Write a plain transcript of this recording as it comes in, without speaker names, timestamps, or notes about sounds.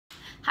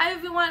Hi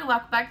everyone,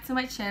 welcome back to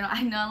my channel.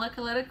 I know I look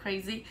a little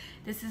crazy.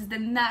 This is the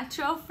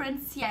natural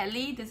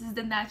Francie. This is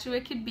the natural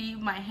it could be.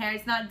 My hair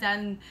is not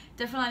done.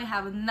 Definitely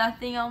have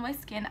nothing on my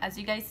skin. As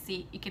you guys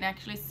see, you can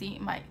actually see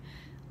my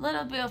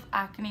little bit of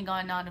acne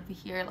going on over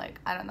here. Like,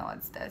 I don't know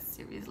what's this,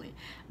 seriously.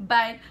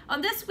 But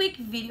on this week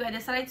video, I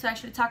decided to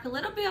actually talk a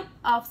little bit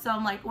of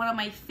some, like, one of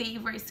my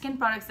favorite skin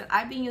products that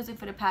I've been using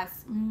for the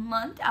past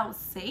month. I would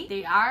say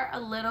they are a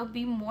little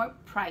bit more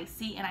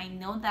pricey, and I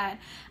know that.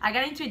 I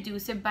got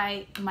introduced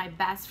by my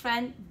best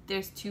friend.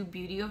 There's Two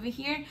Beauty over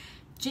here.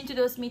 She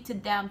introduced me to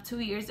them 2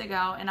 years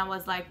ago, and I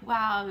was like,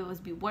 wow, it was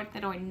be worth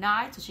it or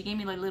not. So she gave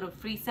me like little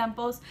free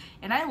samples,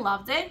 and I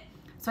loved it.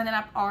 So I ended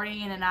up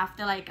ordering, and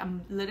after like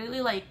I'm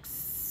literally like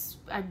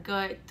a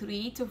good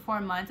 3 to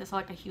 4 months, I saw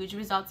like a huge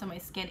results on my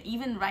skin.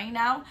 Even right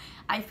now,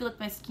 I feel like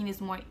my skin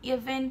is more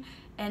even,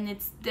 and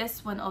it's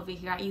this one over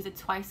here. I use it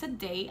twice a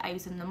day. I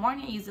use it in the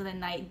morning, I use it at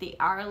night. They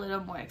are a little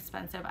more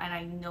expensive, and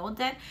I know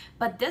that,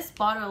 but this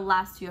bottle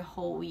lasts you a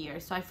whole year.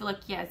 So I feel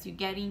like, yes, you're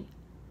getting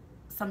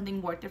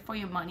something worth it for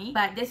your money.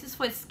 But this is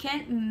for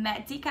Skin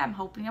Medica, I'm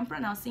hoping I'm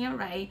pronouncing it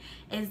right.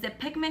 It's the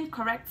Pigment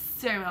Correct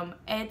Serum.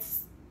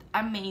 It's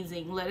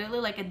amazing, literally,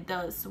 like, it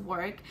does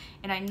work.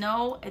 And I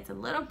know it's a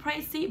little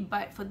pricey,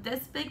 but for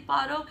this big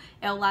bottle,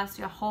 it'll last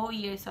you a whole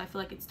year. So I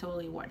feel like it's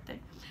totally worth it.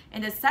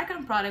 And the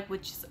second product,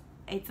 which is,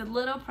 it's a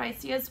little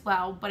pricey as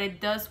well, but it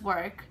does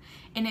work,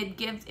 and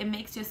it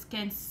makes your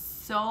skin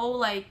so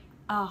like,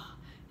 oh,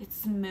 it's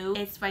smooth.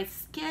 It's by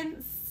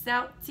Skin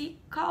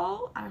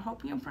Celtical. I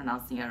hope I'm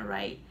pronouncing it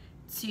right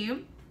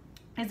too.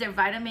 It's their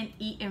vitamin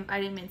E and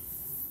vitamin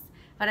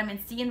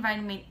C and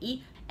vitamin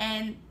E.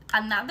 And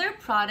another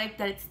product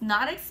that it's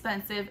not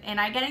expensive, and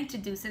I get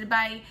introduced it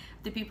by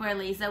the people at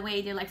Laser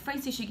Way. They're like,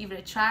 Frankie, you should give it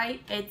a try.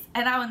 And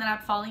I ended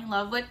up falling in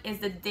love with is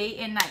the Day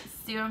and Night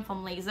Serum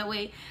from Laser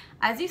Way.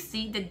 As you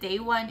see, the day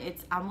one,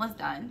 it's almost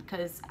done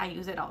because I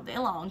use it all day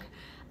long.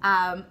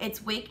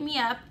 It's Wake Me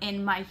Up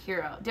and My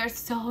Hero. They're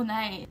so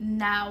nice.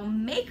 Now,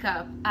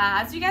 makeup.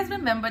 As you guys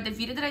remember, the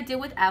video that I did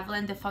with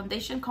Evelyn, the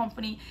foundation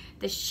company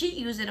that she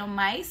used it on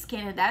my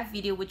skin in that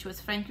video, which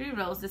was Frankie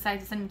Rose,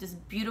 decided to send me this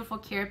beautiful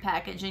care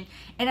packaging,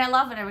 and I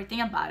love it,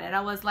 everything about it. I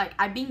was like,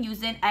 I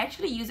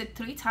actually used it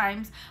 3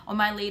 times on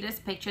my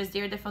latest pictures.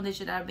 They're the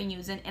foundation that I've been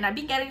using, and I've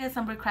been getting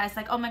some requests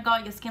like, oh my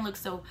god, your skin looks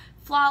so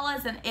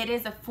flawless, and it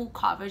is a full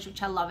coverage,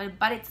 which I love it,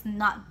 but it's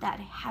not that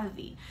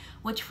heavy,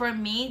 which for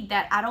me,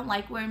 that I don't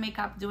like wearing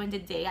makeup during the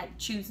day. I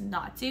choose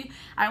not to.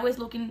 I always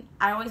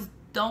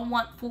don't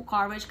want full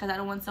coverage because I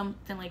don't want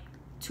something like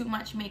too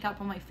much makeup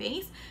on my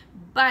face.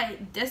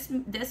 But this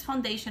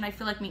foundation, I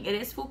feel like it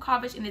is full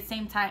coverage in the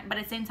same time, but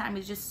at the same time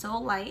it's just so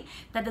light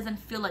that doesn't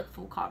feel like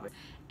full coverage.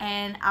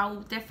 And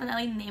I'll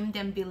definitely name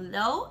them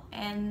below,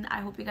 and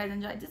I hope you guys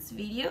enjoyed this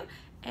video.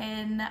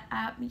 And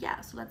yeah,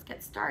 so let's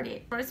get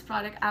started. First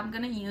product I'm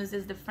gonna use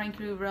is the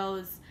Frankie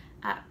Rose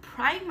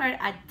Primer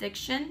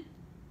Addiction.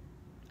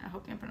 I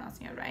hope I'm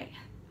pronouncing it right.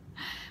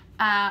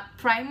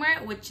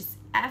 Primer, which is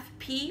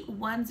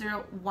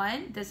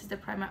FP101. This is the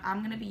primer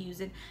I'm gonna be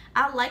using.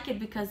 I like it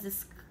because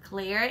it's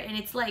clear, and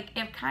it's like,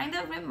 it kind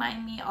of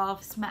reminds me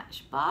of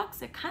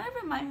Smashbox. It kind of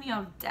reminds me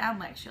of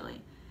Damn,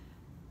 actually.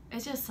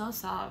 It's just so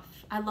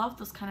soft. I love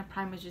those kind of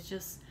primers. It's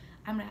just,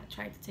 I'm gonna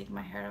try to take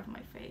my hair off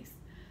my face.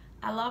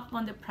 I love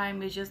when the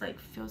primer just like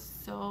feels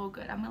so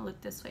good. I'm gonna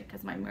look this way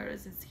because my mirror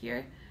is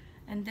here,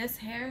 and this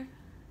hair,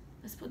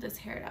 let's put this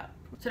hair up.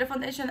 So the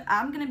foundation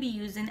I'm gonna be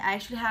using, I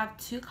actually have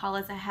 2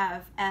 colors. I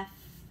have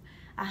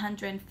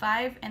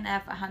F105 and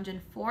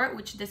F104,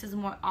 which this is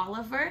more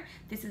Oliver.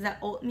 This is an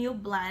oatmeal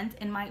blend,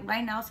 and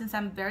right now, since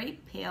I'm very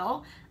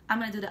pale, I'm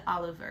gonna do the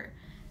Oliver.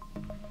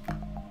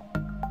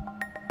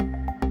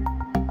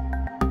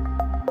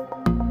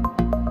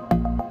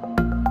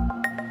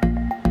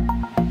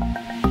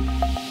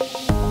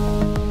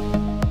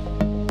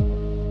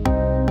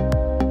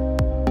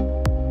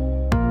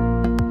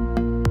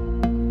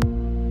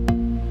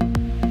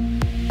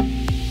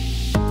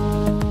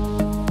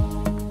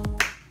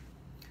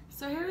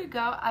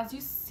 As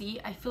you see,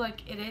 I feel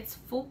like it is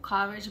full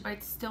coverage, but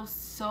it's still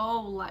so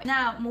light.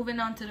 Now, moving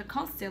on to the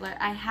concealer,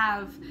 I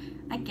have,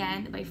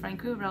 again, by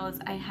Frankie Rose,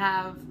 I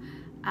have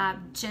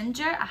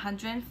Ginger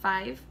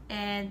 105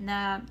 and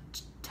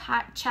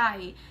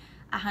Chai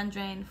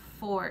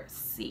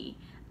 104C.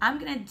 I'm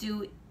gonna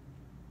do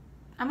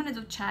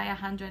Chai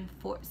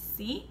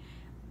 104C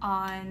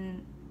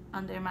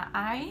under my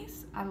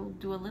eyes. I will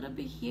do a little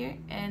bit here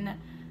and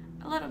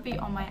a little bit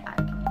on my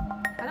acne.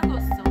 I don't go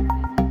so crazy.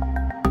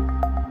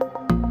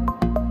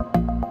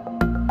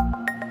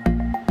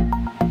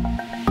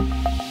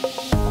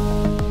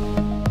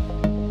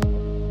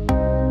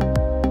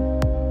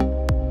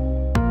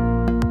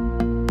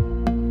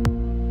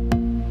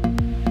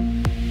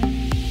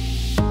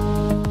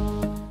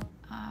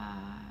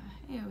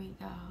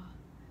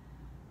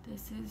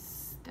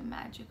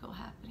 Magical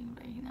happening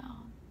right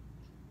now.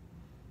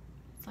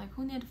 It's like,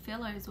 who need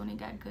fillers when you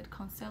got good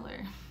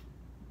concealer?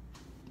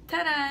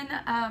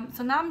 Ta-da!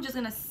 So now I'm just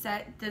gonna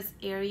set this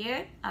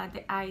area,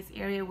 the eyes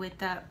area,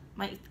 with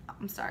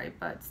I'm sorry,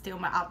 but still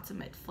my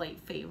ultimate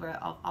favorite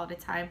of all the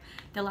time,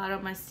 the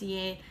Laura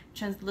Mercier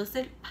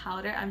translucent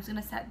powder. I'm just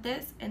gonna set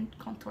this and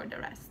contour the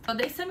rest. So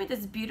they sent me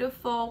this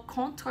beautiful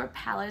contour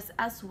palette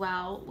as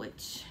well,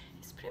 which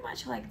is pretty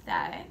much like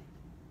that.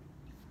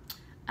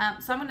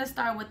 So I'm gonna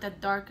start with the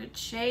darker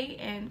shade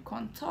and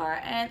contour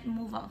and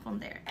move on from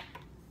there.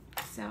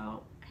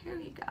 So here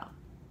we go.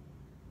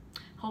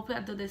 Hopefully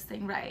I do this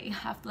thing right.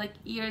 After like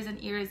years and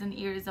years and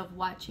years of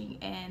watching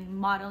and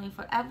modeling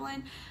for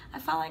Evelyn, I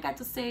finally got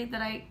to say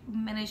that I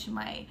managed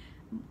my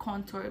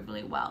contour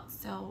really well.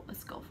 So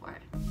let's go for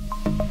it.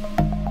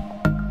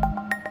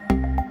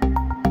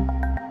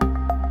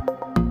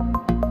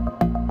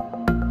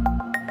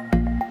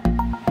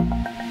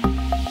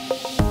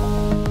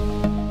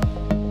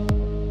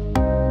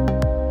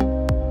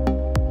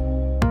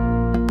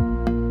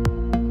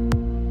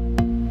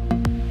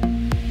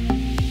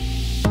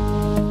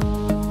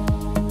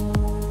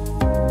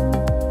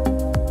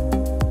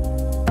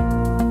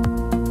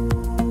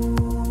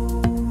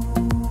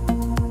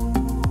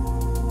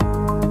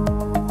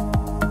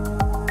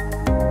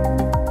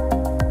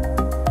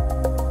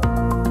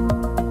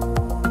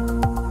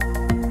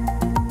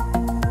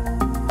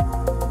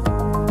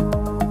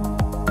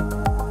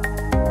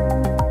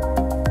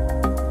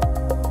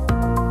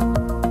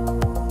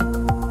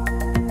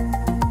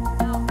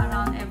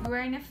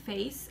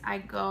 I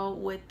go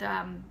with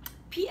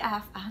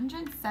PF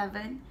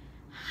 107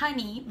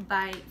 Honey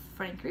by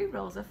Frankie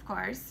Rose, of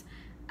course,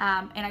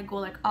 and I go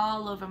like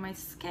all over my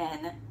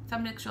skin, so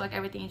I'm making sure like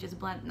everything just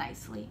blend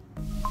nicely.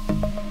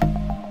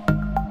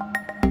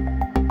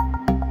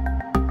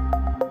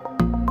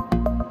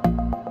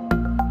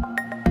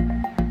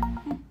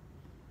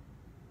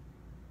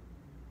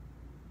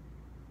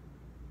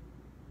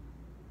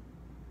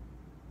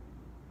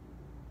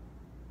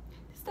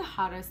 This is the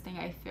hardest thing,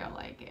 I feel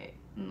like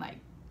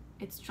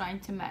it's trying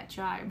to match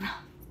your eyebrows.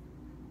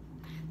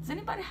 Does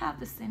anybody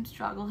have the same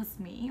struggle as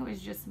me, or is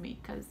it just me?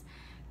 Because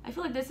I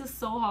feel like this is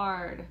so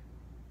hard.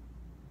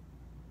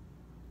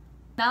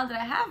 Now that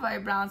I have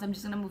eyebrows, I'm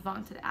just gonna move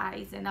on to the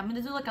eyes, and I'm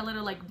gonna do like a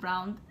little like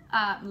brown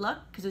look,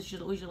 because it's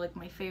usually like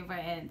my favorite,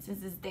 and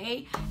since it's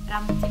day, and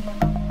I'm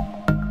taking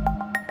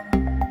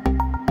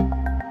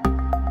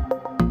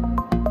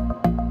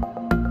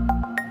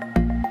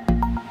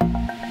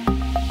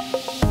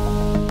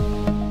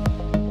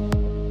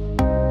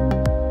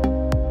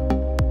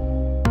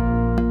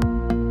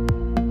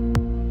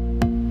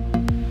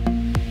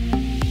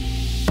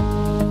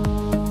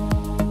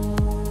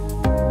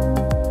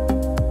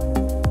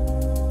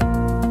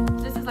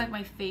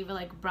favorite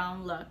like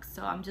brown look,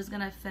 so I'm just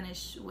gonna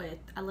finish with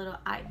a little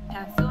eye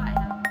pencil I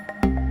have.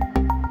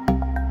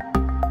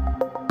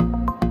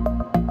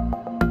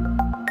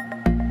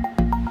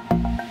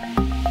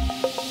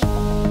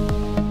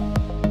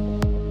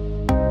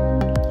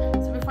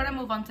 So before I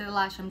move on to the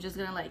lash, I'm just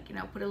gonna like, you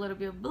know, put a little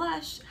bit of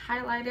blush,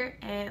 highlighter,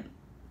 and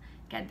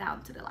get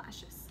down to the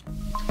lashes.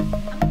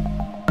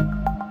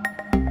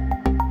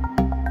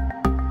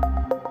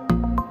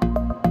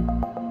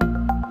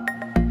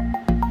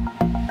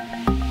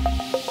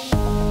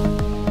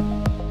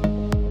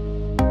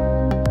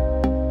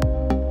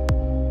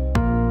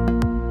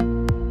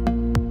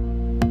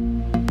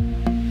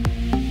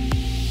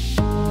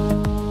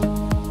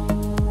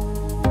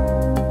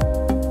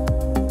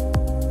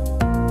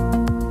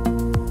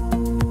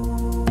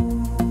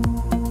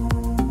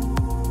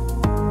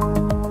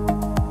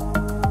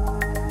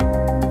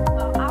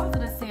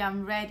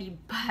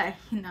 But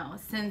you know,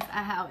 since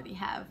I already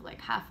have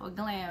like half a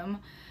glam,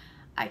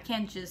 I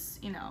can't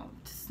just, you know,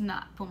 just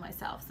not put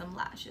myself some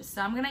lashes.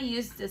 So I'm gonna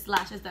use these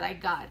lashes that I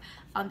got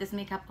on this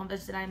makeup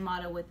contest that I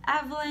model with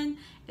Evelyn.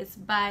 It's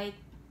by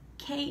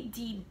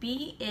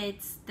KDB.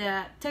 It's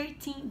the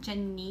 13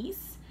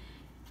 Janice.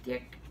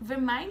 They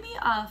remind me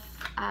of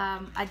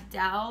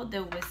Adele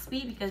the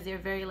Wispy, because they're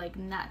very like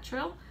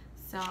natural.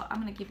 So I'm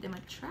gonna give them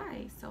a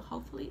try. So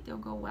hopefully they'll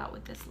go well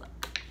with this look.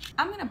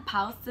 I'm gonna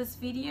pause this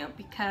video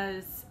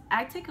because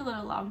I take a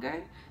little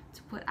longer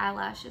to put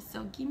eyelashes,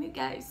 so give me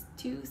guys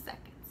 2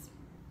 seconds.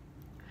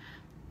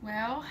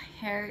 Well,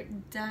 hair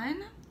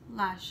done,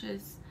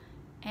 lashes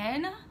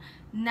in.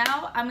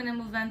 Now I'm gonna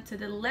move on to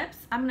the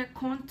lips. I'm gonna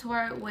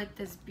contour with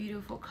this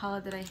beautiful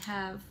color that I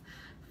have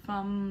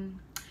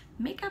from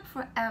Makeup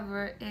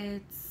Forever.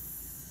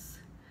 It's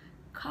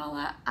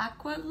color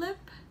Aqua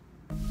Lip.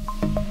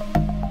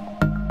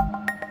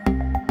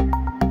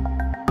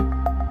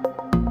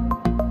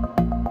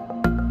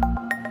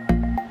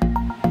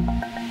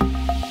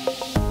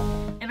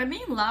 I'm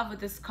in love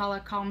with this color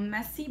called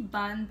Messy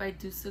Bun by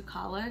Dusu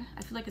Color.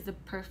 I feel like it's a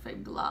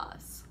perfect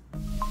gloss.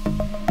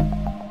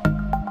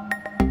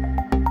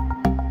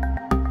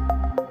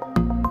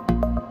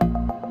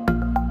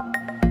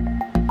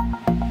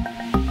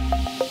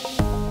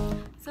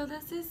 So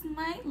this is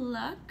my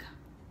look.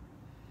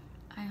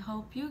 I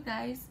hope you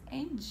guys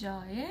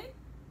enjoy it.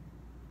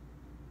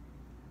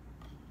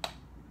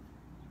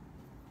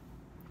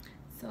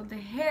 So the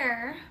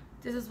hair,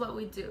 this is what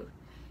we do.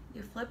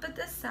 you flip it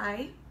this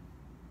side,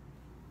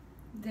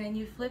 then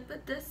you flip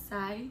it this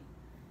side,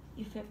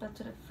 you flip it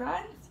to the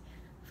front,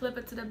 flip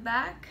it to the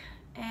back,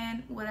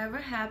 and whatever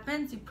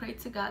happens, you pray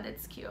to God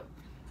it's cute.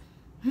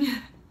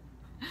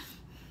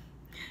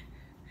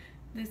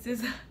 This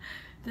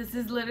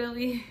is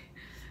literally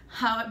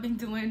how I've been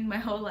doing my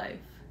whole life.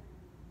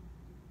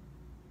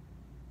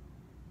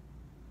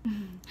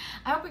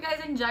 I hope you guys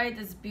enjoyed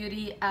this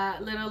beauty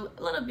little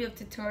bit of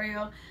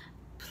tutorial.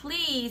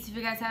 Please, if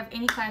you guys have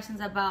any questions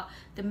about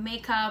the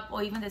makeup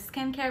or even the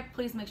skincare,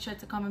 please make sure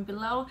to comment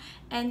below.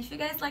 And if you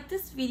guys like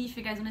this video, if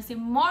you guys want to see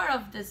more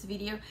of this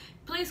video,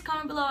 please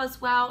comment below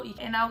as well.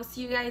 And I will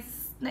see you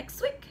guys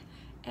next week.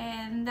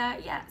 And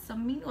yeah, so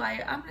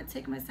meanwhile, I'm gonna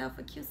take myself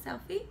a cute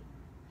selfie,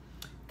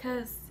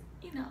 because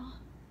you know,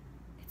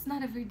 it's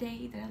not every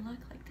day that I look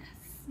like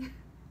this.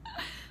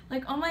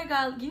 Like, oh my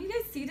god, can you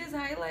guys see this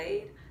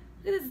highlight?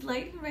 Look at this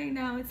lighting right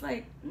now. It's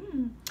like,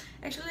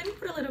 actually, let me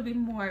put a little bit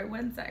more.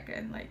 1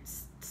 second, like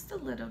just a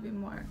little bit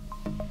more.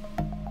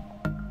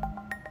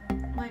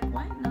 Like,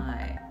 why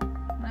not?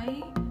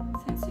 Right?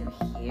 Since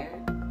you're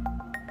here.